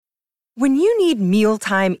When you need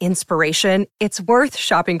mealtime inspiration, it's worth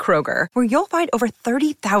shopping Kroger, where you'll find over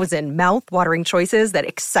 30,000 mouth-watering choices that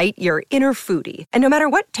excite your inner foodie. And no matter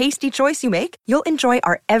what tasty choice you make, you'll enjoy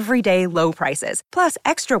our everyday low prices, plus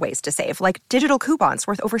extra ways to save, like digital coupons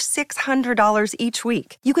worth over $600 each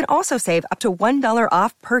week. You can also save up to $1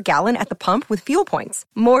 off per gallon at the pump with fuel points.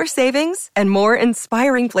 More savings and more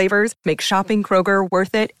inspiring flavors make shopping Kroger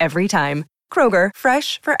worth it every time. Kroger,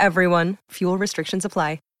 fresh for everyone. Fuel restrictions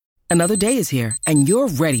apply. Another day is here, and you're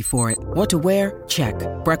ready for it. What to wear? Check.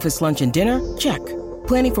 Breakfast, lunch, and dinner? Check.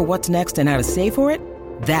 Planning for what's next and how to save for it?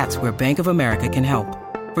 That's where Bank of America can help.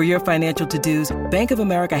 For your financial to-dos, Bank of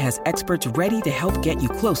America has experts ready to help get you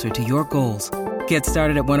closer to your goals. Get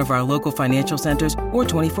started at one of our local financial centers or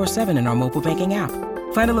 24/7 in our mobile banking app.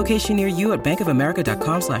 Find a location near you at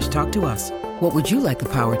bankofamerica.com/talktous. What would you like the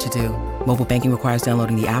power to do? Mobile banking requires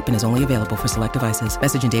downloading the app and is only available for select devices.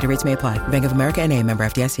 Message and data rates may apply. Bank of America NA, member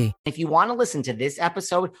FDIC. If you want to listen to this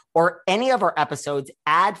episode or any of our episodes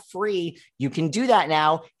ad-free, you can do that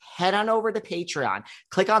now. Head on over to Patreon.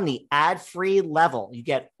 Click on the ad-free level. You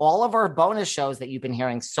get all of our bonus shows that you've been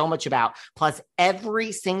hearing so much about. Plus,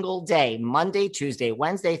 every single day, Monday, Tuesday,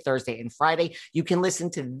 Wednesday, Thursday, and Friday, you can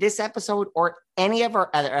listen to this episode or any of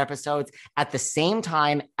our other episodes at the same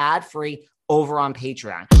time, ad-free, over on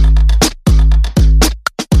Patreon.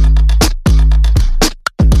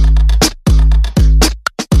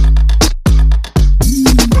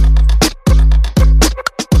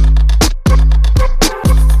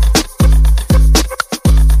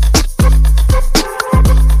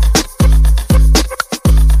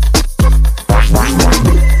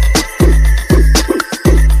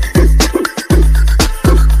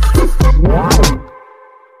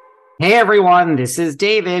 Hey everyone, this is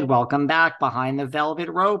David. Welcome back behind the velvet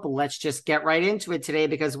rope. Let's just get right into it today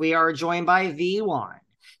because we are joined by the one,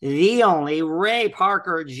 the only Ray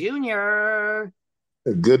Parker Jr.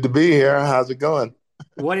 Good to be here. How's it going?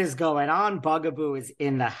 What is going on? Bugaboo is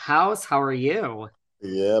in the house. How are you?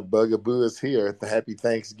 Yeah, Bugaboo is here. Happy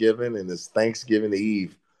Thanksgiving, and it's Thanksgiving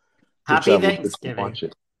Eve. Happy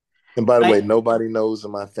Thanksgiving. And by the way, nobody knows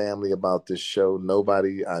in my family about this show.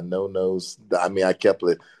 Nobody I know knows. I mean, I kept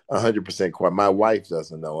it 100% quiet. My wife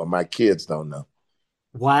doesn't know, or my kids don't know.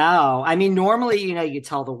 Wow. I mean, normally, you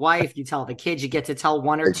tell the wife, you tell the kids, you get to tell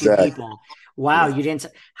one or two people. Wow, yeah. You didn't.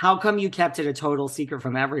 How come you kept it a total secret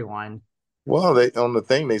from everyone? Well, on the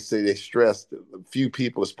thing, they say they stressed a few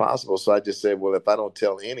people as possible. So I just said, well, if I don't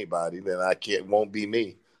tell anybody, then it won't be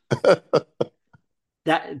me.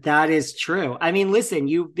 That is true. I mean, listen,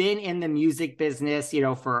 you've been in the music business,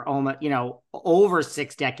 for almost, over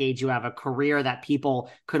 6 decades. You have a career that people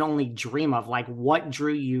could only dream of. Like, what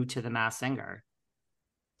drew you to The Masked Singer?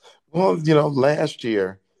 Well, last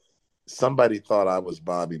year, somebody thought I was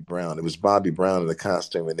Bobby Brown. It was Bobby Brown in the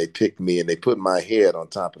costume, and they picked me and they put my head on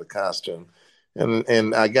top of the costume.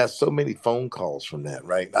 And I got so many phone calls from that,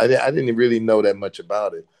 right? I didn't really know that much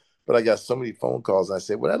about it, but I got so many phone calls. And I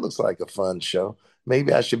said, well, that looks like a fun show.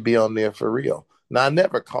 Maybe I should be on there for real. Now, I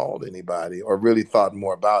never called anybody or really thought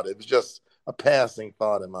more about it. It was just a passing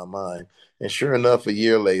thought in my mind. And sure enough, a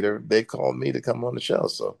year later, they called me to come on the show.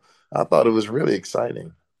 So I thought it was really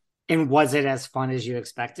exciting. And was it as fun as you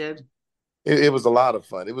expected? It was a lot of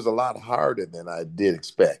fun. It was a lot harder than I did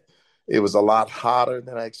expect. It was a lot hotter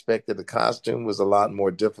than I expected. The costume was a lot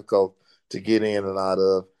more difficult to get in and out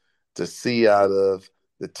of, to see out of.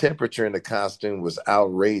 The temperature in the costume was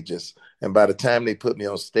outrageous. And by the time they put me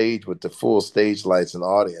on stage with the full stage lights and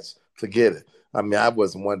audience, forget it. I mean, I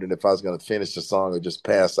wasn't wondering if I was going to finish the song or just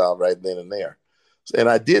pass out right then and there. And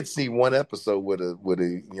I did see one episode where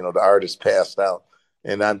the artist passed out.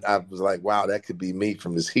 And I was like, wow, that could be me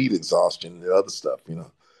from this heat exhaustion and the other stuff,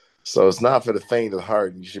 So it's not for the faint of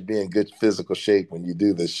heart. You should be in good physical shape when you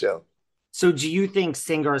do this show. So do you think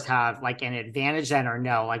singers have like an advantage then, or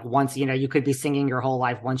no? Like once, you could be singing your whole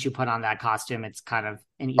life. Once you put on that costume, it's kind of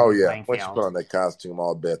an even playing field. Once you put on that costume,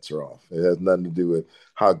 all bets are off. It has nothing to do with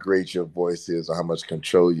how great your voice is or how much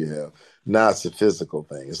control you have. Now it's a physical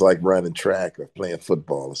thing. It's like running track or playing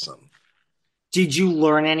football or something. Did you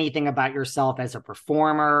learn anything about yourself as a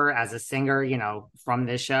performer, as a singer, from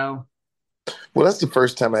this show? Well, that's the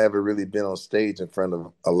first time I ever really been on stage in front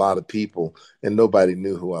of a lot of people and nobody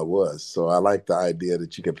knew who I was. So I like the idea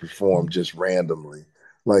that you can perform just randomly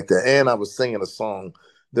like that. And I was singing a song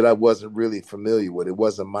that I wasn't really familiar with. It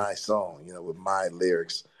wasn't my song, with my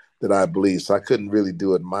lyrics that I believe. So I couldn't really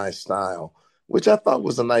do it my style, which I thought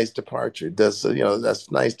was a nice departure.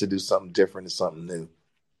 That's nice to do something different and something new.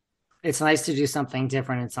 It's nice to do something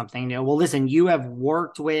different and something new. Well, listen, you have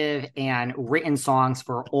worked with and written songs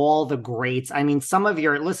for all the greats. I mean,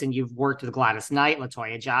 you've worked with Gladys Knight,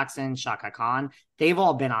 LaToya Jackson, Chaka Khan. They've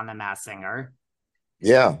all been on The Masked Singer.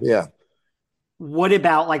 Yeah, yeah. What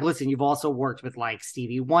about, like, listen, you've also worked with like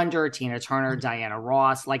Stevie Wonder, Tina Turner, Diana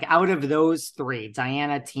Ross. Like, out of those three,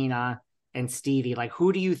 Diana, Tina, and Stevie, like,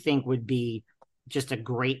 who do you think would be just a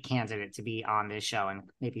great candidate to be on this show and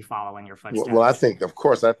maybe follow in your footsteps? Well, I think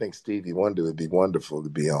Stevie Wonder would be wonderful to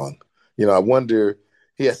be on. I wonder,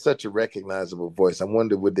 he has such a recognizable voice. I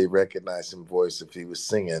wonder, would they recognize his voice if he was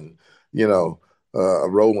singing, a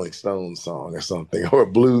Rolling Stones song or something, or a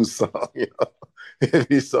blues song, it'd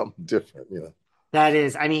be something different, That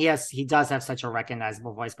is, I mean, he does have such a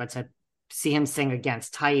recognizable voice, but to see him sing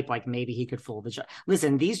against type, like maybe he could fool the judge.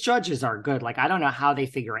 Listen, these judges are good. Like, I don't know how they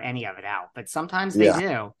figure any of it out, but sometimes they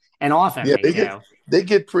do. And often they do. They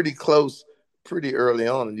get pretty close pretty early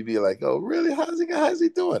on, and you'd be like, oh, really? How's he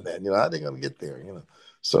doing that? How are they going to get there?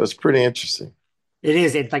 So it's pretty interesting. It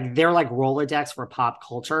is. It's like, they're like Rolodex for pop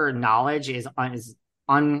culture. Knowledge is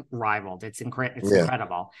unrivaled. It's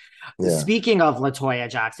incredible. Yeah. Speaking of LaToya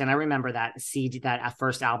Jackson, I remember that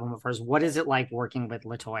first album of hers. What is it like working with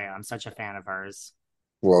LaToya? I'm such a fan of hers.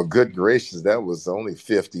 Well, good gracious, that was only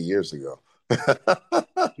 50 years ago.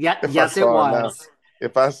 Yeah, yes, it was.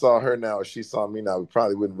 If I saw her now or she saw me now, we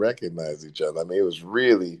probably wouldn't recognize each other. I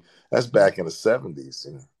mean, that's back in the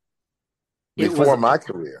 70s, before my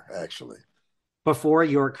career, actually. Before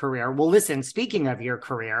your career. Well, listen, speaking of your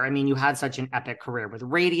career, I mean, you had such an epic career with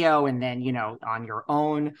radio and then, on your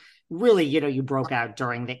own, really, you broke out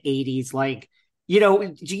during the 80s. Like, do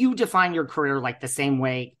you define your career like the same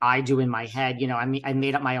way I do in my head? I mean, I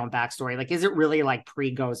made up my own backstory. Like, is it really like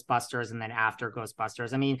pre-Ghostbusters and then after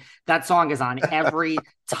Ghostbusters? I mean, that song is on every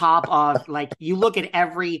top of, like, you look at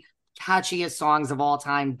every catchiest songs of all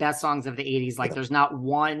time, best songs of the 80s. Like, there's not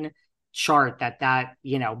one chart that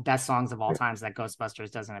best songs of all times that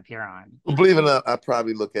Ghostbusters doesn't appear on. Believe it or not, I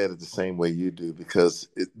probably look at it the same way you do, because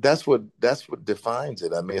that's what defines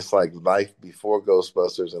it. I mean, it's like life before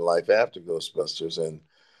Ghostbusters and life after Ghostbusters,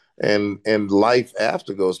 and life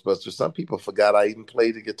after Ghostbusters. Some people forgot I even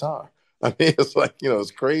played the guitar. I mean, it's like,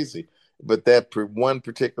 it's crazy. But that one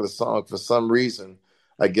particular song, for some reason,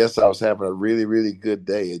 I guess I was having a really, really good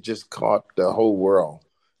day. It just caught the whole world.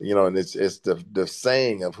 And it's the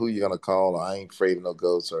saying of who you're going to call, I ain't afraid of no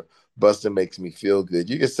ghosts, or Bustin' makes me feel good.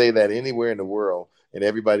 You can say that anywhere in the world and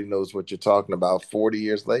everybody knows what you're talking about 40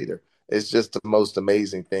 years later. It's just the most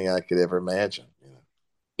amazing thing I could ever imagine.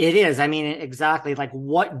 It is. I mean, exactly. Like,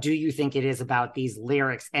 what do you think it is about these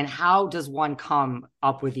lyrics, and how does one come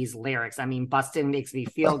up with these lyrics? I mean, Bustin' makes me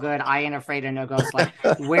feel good. I ain't afraid of no ghosts. Like,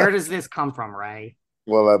 where does this come from, Ray?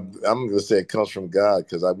 Well, I'm going to say it comes from God,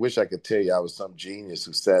 because I wish I could tell you I was some genius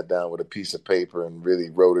who sat down with a piece of paper and really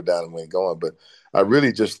wrote it down and went going. But I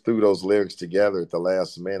really just threw those lyrics together at the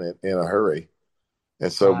last minute in a hurry.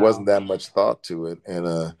 And so It wasn't that much thought to it. And,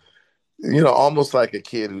 almost like a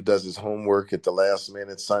kid who does his homework at the last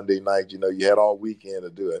minute, Sunday night, you had all weekend to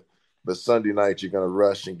do it. But Sunday night, you're going to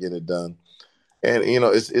rush and get it done. And,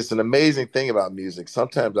 it's an amazing thing about music.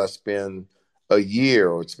 Sometimes I spend a year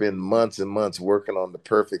or spend months and months working on the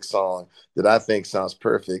perfect song that I think sounds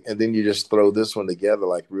perfect. And then you just throw this one together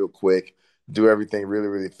like real quick, do everything really,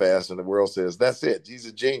 really fast. And the world says, that's it. He's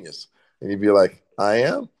a genius. And you'd be like, I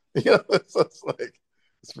am? So it's like,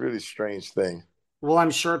 it's a really strange thing. Well,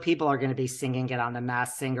 I'm sure people are going to be singing it on The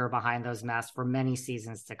Masked Singer behind those masks for many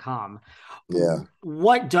seasons to come. Yeah.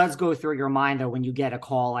 What does go through your mind, though, when you get a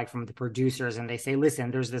call like from the producers and they say,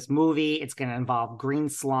 listen, there's this movie, it's going to involve green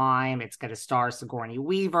slime, it's going to star Sigourney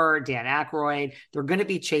Weaver, Dan Aykroyd, they're going to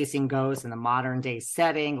be chasing ghosts in the modern day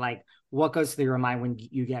setting. Like, what goes through your mind when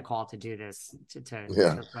you get called to do this, to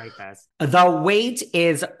write this? The wait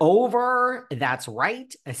is over. That's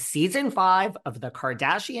right. Season 5 of The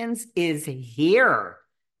Kardashians is here.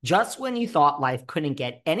 Just when you thought life couldn't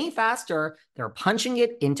get any faster, they're punching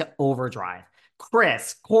it into overdrive.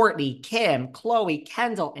 Kris, Kourtney, Kim, Khloe,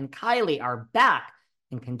 Kendall, and Kylie are back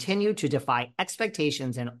and continue to defy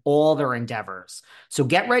expectations in all their endeavors. So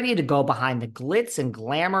get ready to go behind the glitz and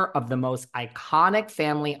glamour of the most iconic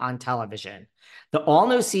family on television. The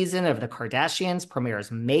all-new season of The Kardashians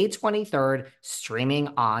premieres May 23rd, streaming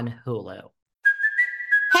on Hulu.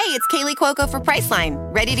 Hey, it's Kaylee Cuoco for Priceline.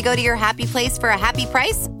 Ready to go to your happy place for a happy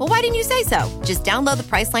price? Well, why didn't you say so? Just download the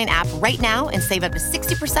Priceline app right now and save up to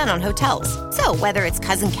 60% on hotels. So whether it's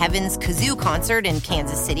Cousin Kevin's Kazoo Concert in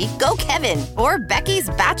Kansas City, go Kevin, or Becky's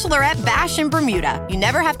Bachelorette Bash in Bermuda, you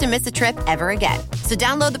never have to miss a trip ever again. So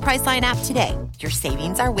download the Priceline app today. Your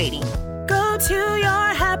savings are waiting. Go to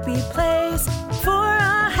your happy place for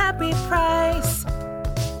a happy price.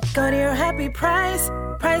 Go to your happy price,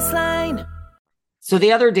 Priceline. So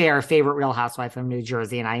the other day, our favorite Real Housewife from New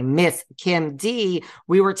Jersey and I, Miss Kim D,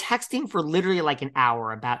 we were texting for literally like an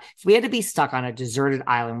hour about if we had to be stuck on a deserted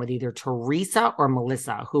island with either Teresa or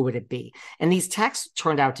Melissa, who would it be? And these texts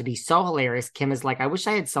turned out to be so hilarious. Kim is like, I wish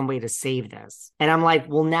I had some way to save this. And I'm like,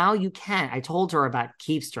 well, now you can. I told her about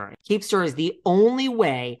Keepster. Keepster is the only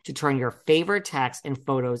way to turn your favorite texts and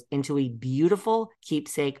photos into a beautiful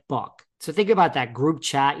keepsake book. So think about that group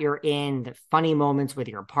chat you're in, the funny moments with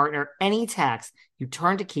your partner, any text, you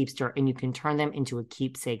turn to Keepster and you can turn them into a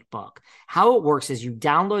keepsake book. How it works is you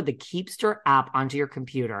download the Keepster app onto your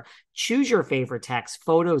computer, choose your favorite text,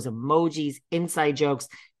 photos, emojis, inside jokes,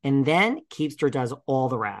 and then Keepster does all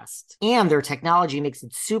the rest. And their technology makes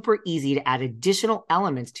it super easy to add additional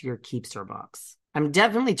elements to your Keepster books. I'm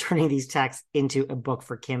definitely turning these texts into a book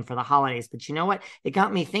for Kim for the holidays, but you know what? It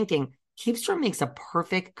got me thinking, Keepster makes a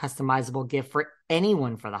perfect customizable gift for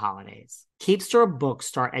anyone for the holidays. Keepster books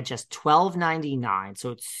start at just $12.99, so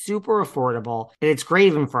it's super affordable, and it's great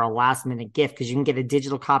even for a last-minute gift because you can get a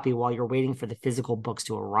digital copy while you're waiting for the physical books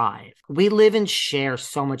to arrive. We live and share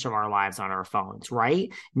so much of our lives on our phones,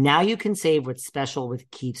 right? Now you can save what's special with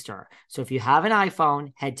Keepster. So if you have an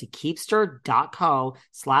iPhone, head to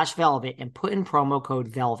keepster.co/velvet and put in promo code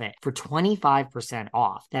VELVET for 25%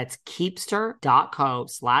 off. That's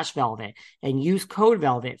keepster.co/velvet and use code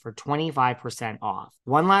VELVET for 25% off.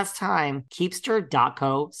 One last time,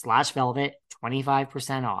 keepster.co/velvet,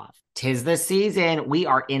 25% off. 'Tis the season. We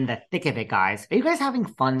are in the thick of it, guys. Are you guys having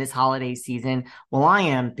fun this holiday season? Well, I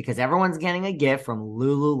am, because everyone's getting a gift from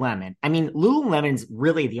Lululemon. I mean, Lululemon's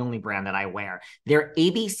really the only brand that I wear. Their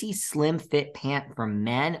ABC Slim Fit pant for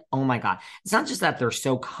men, oh my God. It's not just that they're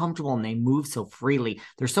so comfortable and they move so freely.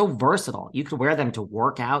 They're so versatile. You can wear them to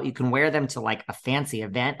work out. You can wear them to like a fancy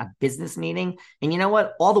event, a business meeting. And you know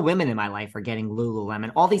what? All the women in my life are getting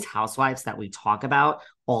Lululemon. All these housewives that we talk about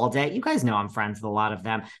all day. You guys know I'm friends with a lot of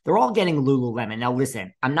them. They're all getting Lululemon. Now,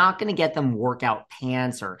 listen, I'm not going to get them workout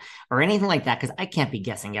pants or anything like that because I can't be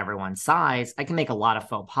guessing everyone's size. I can make a lot of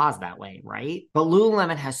faux pas that way, right? But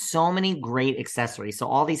Lululemon has so many great accessories. So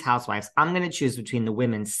all these housewives, I'm going to choose between the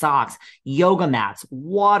women's socks, yoga mats,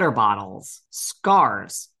 water bottles,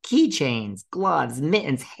 scarves, keychains, gloves,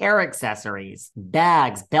 mittens, hair accessories,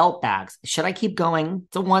 bags, belt bags. Should I keep going?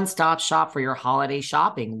 It's a one-stop shop for your holiday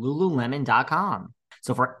shopping, lululemon.com.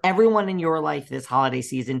 So for everyone in your life this holiday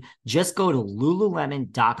season, just go to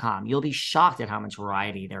lululemon.com. You'll be shocked at how much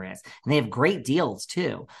variety there is. And they have great deals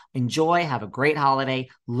too. Enjoy, have a great holiday,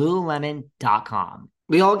 lululemon.com.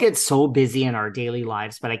 We all get so busy in our daily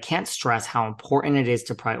lives, but I can't stress how important it is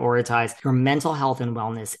to prioritize your mental health and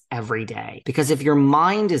wellness every day. Because if your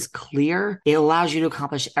mind is clear, it allows you to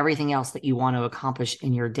accomplish everything else that you want to accomplish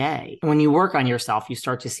in your day. When you work on yourself, you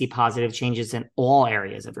start to see positive changes in all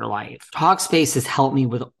areas of your life. Talkspace has helped me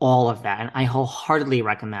with all of that, and I wholeheartedly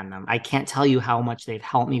recommend them. I can't tell you how much they've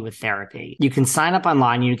helped me with therapy. You can sign up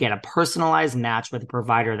online, you get a personalized match with a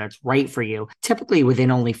provider that's right for you, typically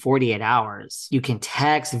within only 48 hours. You can text,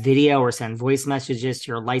 video, or send voice messages to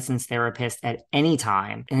your licensed therapist at any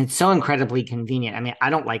time. And it's so incredibly convenient. I mean, I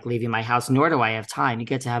don't like leaving my house, nor do I have time. You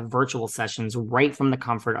get to have virtual sessions right from the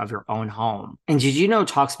comfort of your own home. And did you know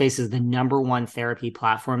Talkspace is the #1 therapy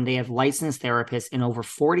platform? They have licensed therapists in over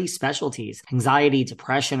 40 specialties: anxiety,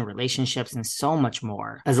 depression, relationships, and so much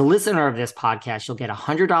more. As a listener of this podcast, you'll get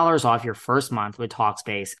 $100 off your first month with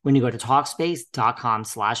Talkspace when you go to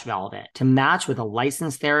Talkspace.com/velvet. To match with a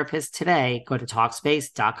licensed therapist today, go to Talkspace.com/velvet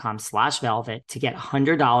to get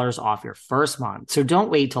 $100 off your first month. So don't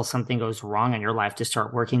wait till something goes wrong in your life to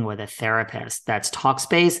start working with a therapist. That's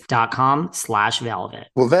Talkspace.com/velvet.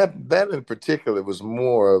 Well, that in particular was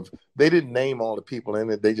more of, they didn't name all the people in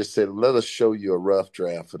it. They just said, let us show you a rough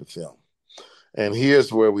draft for the film. And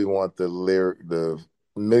here's where we want the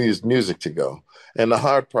music to go. And the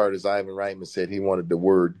hard part is Ivan Reitman said he wanted the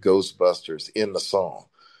word Ghostbusters in the song.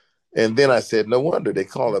 And then I said, no wonder they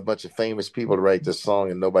call a bunch of famous people to write this song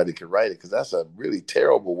and nobody could write it, because that's a really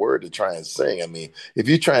terrible word to try and sing. I mean, if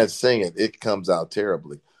you try and sing it, it comes out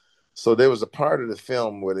terribly. So there was a part of the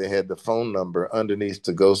film where they had the phone number underneath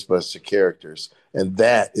the Ghostbuster characters. And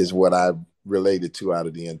that is what I related to out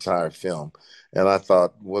of the entire film. And I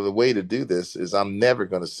thought, well, the way to do this is I'm never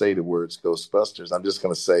going to say the words Ghostbusters. I'm just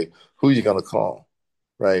going to say, who are you going to call?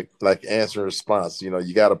 Right? Like answer and response. You know,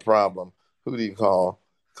 you got a problem. Who do you call?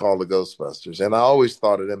 Call the Ghostbusters. And I always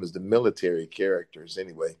thought of them as the military characters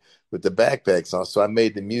anyway, with the backpacks on. So I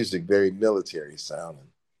made the music very military sounding.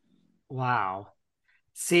 Wow.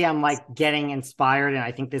 See, I'm like getting inspired, and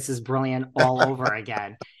I think this is brilliant all over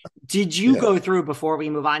again. Did you go through, before we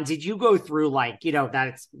move on, did you go through like,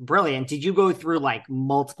 that's brilliant. Did you go through like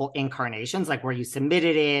multiple incarnations, like where you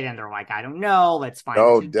submitted it and they're like, I don't know, let's find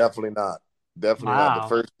Oh, it? definitely not. Definitely not. The Wow.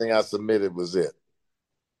 first thing I submitted was it.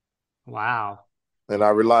 Wow. And I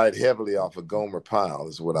relied heavily off of Gomer Pyle,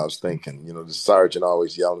 is what I was thinking. The sergeant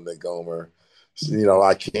always yelling at Gomer,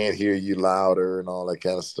 I can't hear you louder and all that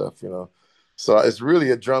kind of stuff. So it's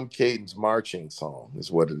really a drum cadence marching song is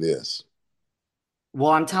what it is.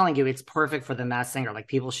 Well, I'm telling you, it's perfect for The Masked Singer. Like,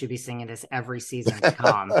 people should be singing this every season to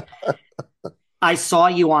come. I saw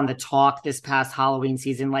you on The Talk this past Halloween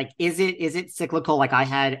season. Like, is it cyclical? Like, I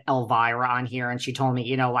had Elvira on here and she told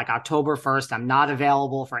me, like October 1st, I'm not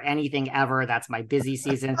available for anything ever. That's my busy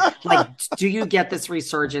season. Like, do you get this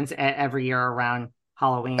resurgence every year around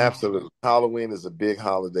Halloween? Absolutely. Halloween is a big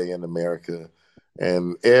holiday in America.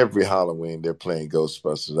 And every Halloween, they're playing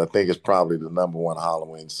Ghostbusters. I think it's probably the number one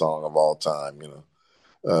Halloween song of all time,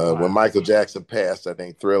 Wow. When Michael Jackson passed, I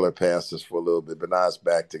think Thriller passed us for a little bit, but now it's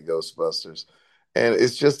back to Ghostbusters. And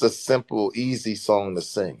it's just a simple, easy song to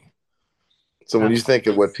sing. So when you think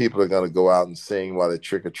of what people are going to go out and sing while they're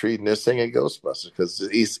trick-or-treating, they're singing Ghostbusters because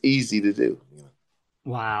it's easy to do.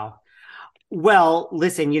 Wow. Well,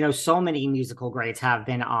 listen, so many musical greats have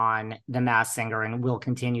been on The Masked Singer and will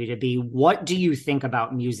continue to be. What do you think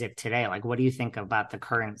about music today? Like, what do you think about the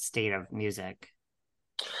current state of music?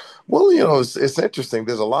 Well, it's interesting.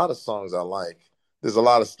 There's a lot of songs I like. There's a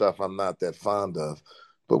lot of stuff I'm not that fond of.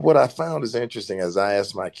 But what I found is interesting as I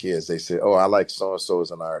asked my kids, they said, oh, I like so-and-so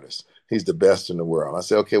as an artist. He's the best in the world. I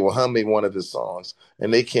said, okay, well, hum me one of his songs.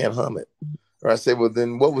 And they can't hum it. Or I said, well,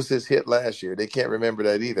 then what was his hit last year? They can't remember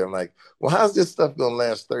that either. I'm like, well, how's this stuff going to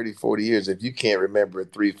last 30, 40 years if you can't remember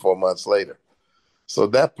it 3, 4 months later? So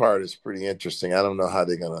that part is pretty interesting. I don't know how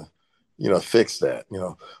they're going to fix that.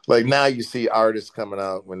 Like now you see artists coming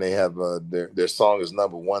out when they have their song is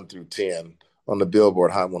number 1 through 10 on the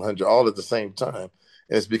Billboard Hot 100 all at the same time.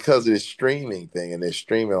 And it's because of this streaming thing and they're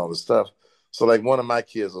streaming all the stuff. So like one of my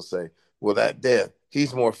kids will say, well,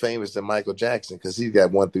 he's more famous than Michael Jackson because he's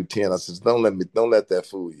got 1 through 10. I says, don't let that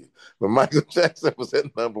fool you. When Michael Jackson was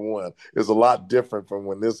at number 1, it was a lot different from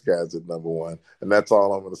when this guy's at number 1. And that's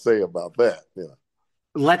all I'm going to say about that.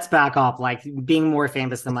 Let's back up. Like, being more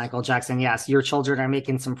famous than Michael Jackson. Yes, your children are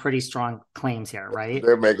making some pretty strong claims here, right?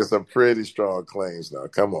 They're making some pretty strong claims now.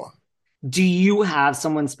 Come on. Do you have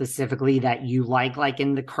someone specifically that you like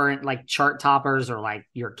in the current like chart toppers, or like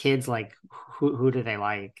your kids? Like, who do they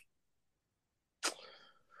like?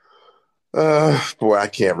 Boy, I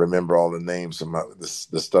can't remember all the names of the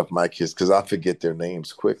stuff my kids, because I forget their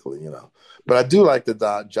names quickly, But I do like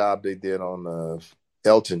the job they did on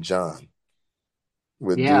Elton John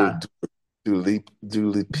with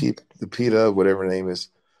Dulipita, whatever her name is.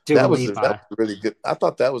 That was really good. I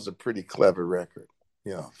thought that was a pretty clever record,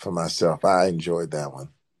 for myself. I enjoyed that one.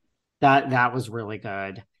 That was really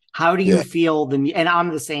good. How do you feel and I'm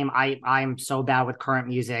the same. I'm so bad with current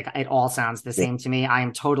music. It all sounds the same to me. I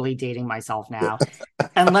am totally dating myself now.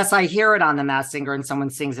 Unless I hear it on The Masked Singer and someone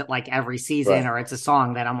sings it like every season, or it's a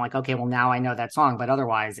song that I'm like, okay, well now I know that song, but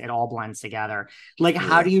otherwise it all blends together. Like,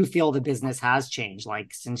 how do you feel the business has changed,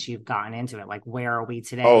 like since you've gotten into it? Like, where are we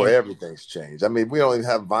today? Oh, everything's changed. I mean, we don't even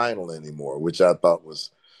have vinyl anymore, which I thought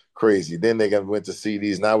was crazy. Then they went to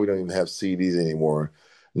CDs. Now we don't even have CDs anymore.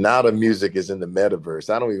 Now the music is in the metaverse.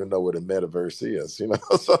 I don't even know what a metaverse is,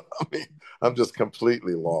 So I mean, I'm just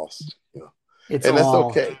completely lost, It's and that's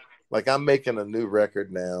okay. Like, I'm making a new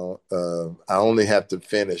record now. I only have to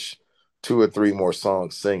finish 2 or 3 more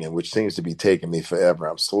songs singing, which seems to be taking me forever.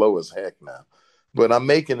 I'm slow as heck now, but I'm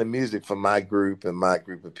making the music for my group and my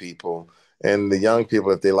group of people. And the young people,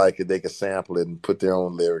 if they like it, they can sample it and put their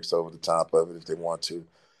own lyrics over the top of it if they want to.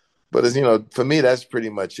 But as for me, that's pretty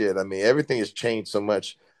much it. I mean, everything has changed so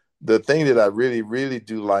much. The thing that I really, really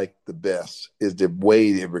do like the best is the way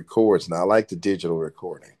it records now. I like the digital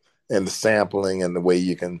recording and the sampling and the way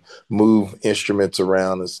you can move instruments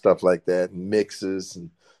around and stuff like that, and mixes and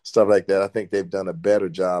stuff like that. I think they've done a better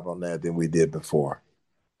job on that than we did before.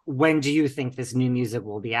 When do you think this new music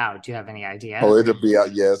will be out? Do you have any idea? Oh, it'll be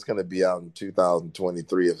out. Yeah, it's going to be out in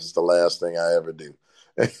 2023 if it's the last thing I ever do.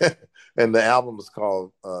 And the album is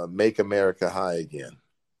called Make America High Again.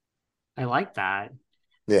 I like that.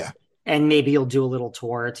 Yeah. And maybe you'll do a little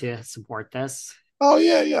tour to support this. Oh,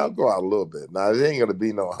 yeah. I'll go out a little bit. Now, it ain't going to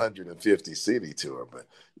be no 150 city tour, but,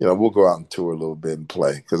 we'll go out and tour a little bit and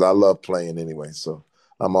play, because I love playing anyway. So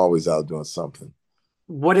I'm always out doing something.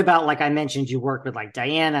 What about, like I mentioned, you work with like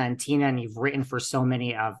Diana and Tina, and you've written for so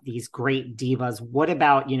many of these great divas. What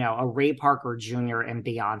about, a Ray Parker Jr. and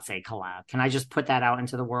Beyonce collab? Can I just put that out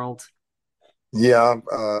into the world? Yeah,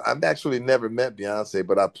 I've actually never met Beyonce,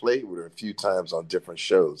 but I played with her a few times on different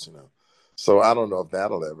shows, you know. So I don't know if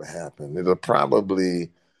that'll ever happen. It'll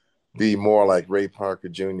probably be more like Ray Parker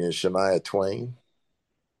Jr. and Shania Twain.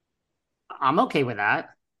 I'm okay with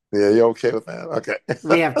that. Yeah, you okay with that? Okay.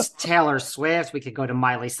 We have Taylor Swift. We could go to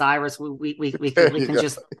Miley Cyrus. We can go.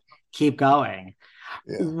 just keep going.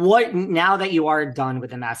 Yeah. What, now that you are done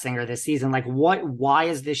with The Masked Singer this season, like why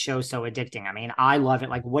is this show so addicting? I mean, I love it.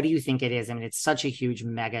 Like, what do you think it is? I mean, it's such a huge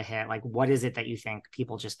mega hit. Like, what is it that you think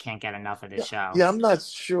people just can't get enough of this show? Yeah, I'm not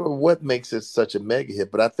sure what makes it such a mega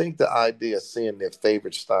hit, but I think the idea of seeing their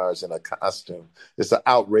favorite stars in a costume, it's an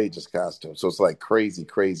outrageous costume. So it's like crazy,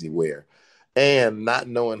 crazy wear. And not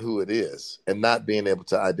knowing who it is and not being able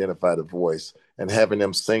to identify the voice and having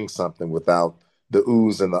them sing something without the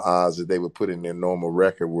oohs and the ahs that they would put in their normal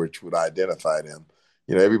record, which would identify them.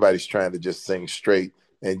 You know, everybody's trying to just sing straight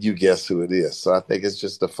and you guess who it is. So I think it's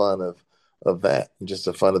just the fun of that, and just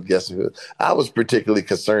the fun of guessing who. I was particularly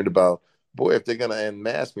concerned about, boy, if they're going to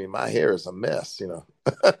unmask me, my hair is a mess, you know.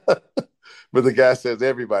 But the guy says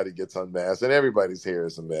everybody gets unmasked and everybody's hair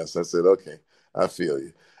is a mess. I said, okay, I feel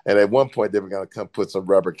you. And at one point, they were going to come put some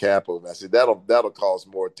rubber cap over. I said, that'll cause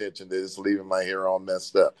more attention than just leaving my hair all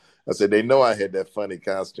messed up. I said, they know I had that funny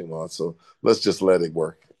costume on, so let's just let it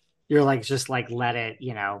work. You're like, just like, let it,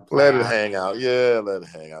 you know. Let it hang out. Yeah, let it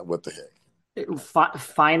hang out. What the heck?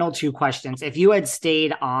 Final two questions. If you had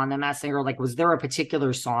stayed on The Masked Singer, like, was there a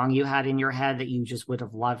particular song you had in your head that you just would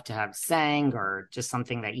have loved to have sang, or just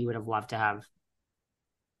something that you would have loved to have?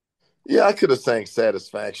 Yeah, I could have sang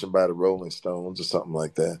Satisfaction by the Rolling Stones or something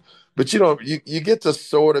like that. But, you know, you get to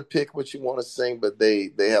sort of pick what you want to sing, but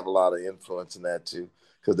they have a lot of influence in that too,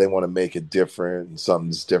 because they want to make it different and something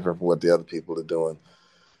that's different from what the other people are doing.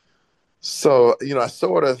 So, you know, I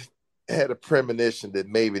sort of had a premonition that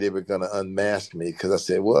maybe they were going to unmask me, because I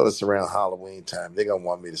said, well, it's around Halloween time. They're going to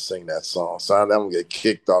want me to sing that song. So I'm going to get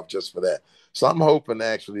kicked off just for that. So I'm hoping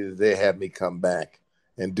actually that they have me come back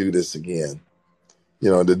and do this again. You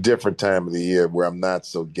know, the different time of the year where I'm not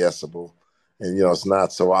so guessable. And, you know, it's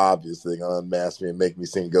not so obvious they're going to unmask me and make me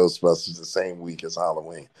sing Ghostbusters the same week as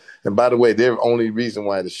Halloween. And by the way, the only reason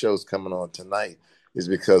why the show's coming on tonight is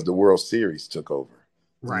because the World Series took over.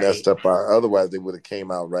 Right. Messed up otherwise they would have came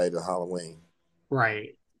out right at Halloween.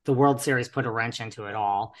 Right. The World Series put a wrench into it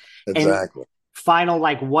all. Exactly. And final,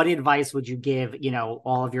 like, what advice would you give, you know,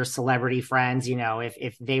 all of your celebrity friends, you know,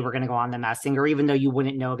 if they were going to go on The Masked Singer, even though you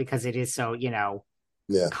wouldn't know because it is so, you know,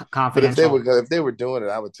 yeah, confidential. But if they were doing it,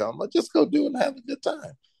 I would tell them, just go do it and have a good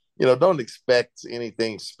time. You know, don't expect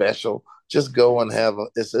anything special. Just go and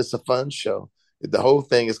it's a fun show. The whole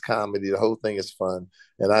thing is comedy. The whole thing is fun.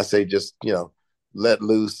 And I say, just, you know, let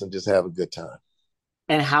loose and just have a good time.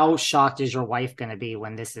 And how shocked is your wife going to be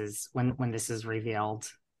when this is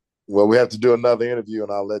revealed? Well, we have to do another interview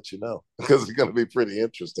and I'll let you know, because it's going to be pretty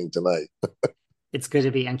interesting tonight. It's going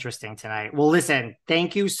to be interesting tonight. Well, listen,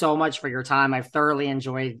 thank you so much for your time. I've thoroughly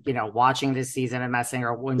enjoyed, you know, watching this season of Masked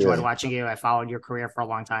Singer. Enjoyed watching you. I followed your career for a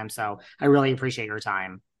long time, so I really appreciate your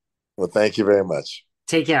time. Well, thank you very much.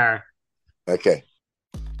 Take care. Okay.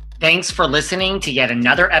 Thanks for listening to yet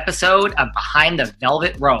another episode of Behind the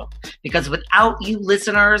Velvet Rope. Because without you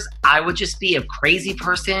listeners, I would just be a crazy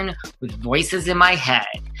person with voices in my head.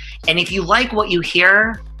 And if you like what you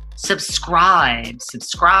hear, subscribe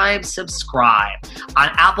on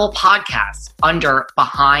Apple Podcasts under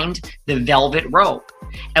Behind the Velvet Rope.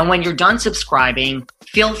 And when you're done subscribing,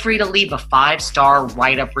 feel free to leave a 5-star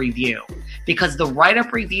write-up review, because the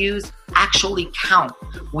write-up reviews actually count.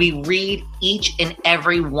 We read each and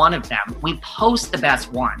every one of them. We post the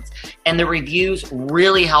best ones, and the reviews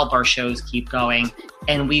really help our shows keep going.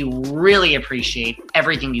 And we really appreciate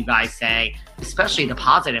everything you guys say, especially the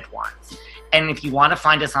positive ones. And if you want to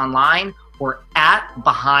find us online, we're at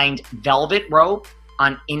Behind Velvet Rope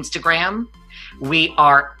on Instagram. We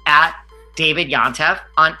are at David Yontef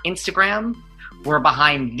on Instagram. We're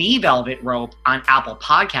Behind the Velvet Rope on Apple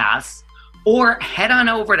Podcasts. Or head on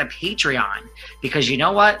over to Patreon, because you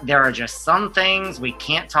know what? There are just some things we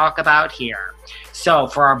can't talk about here. So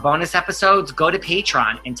for our bonus episodes, go to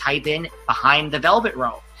Patreon and type in Behind the Velvet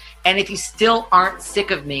Rope. And if you still aren't sick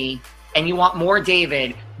of me and you want more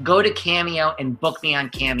David, go to Cameo and book me on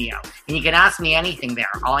Cameo. And you can ask me anything there.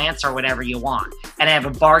 I'll answer whatever you want. And I have a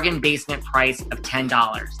bargain basement price of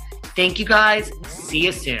 $10. Thank you guys. See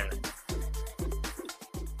you soon.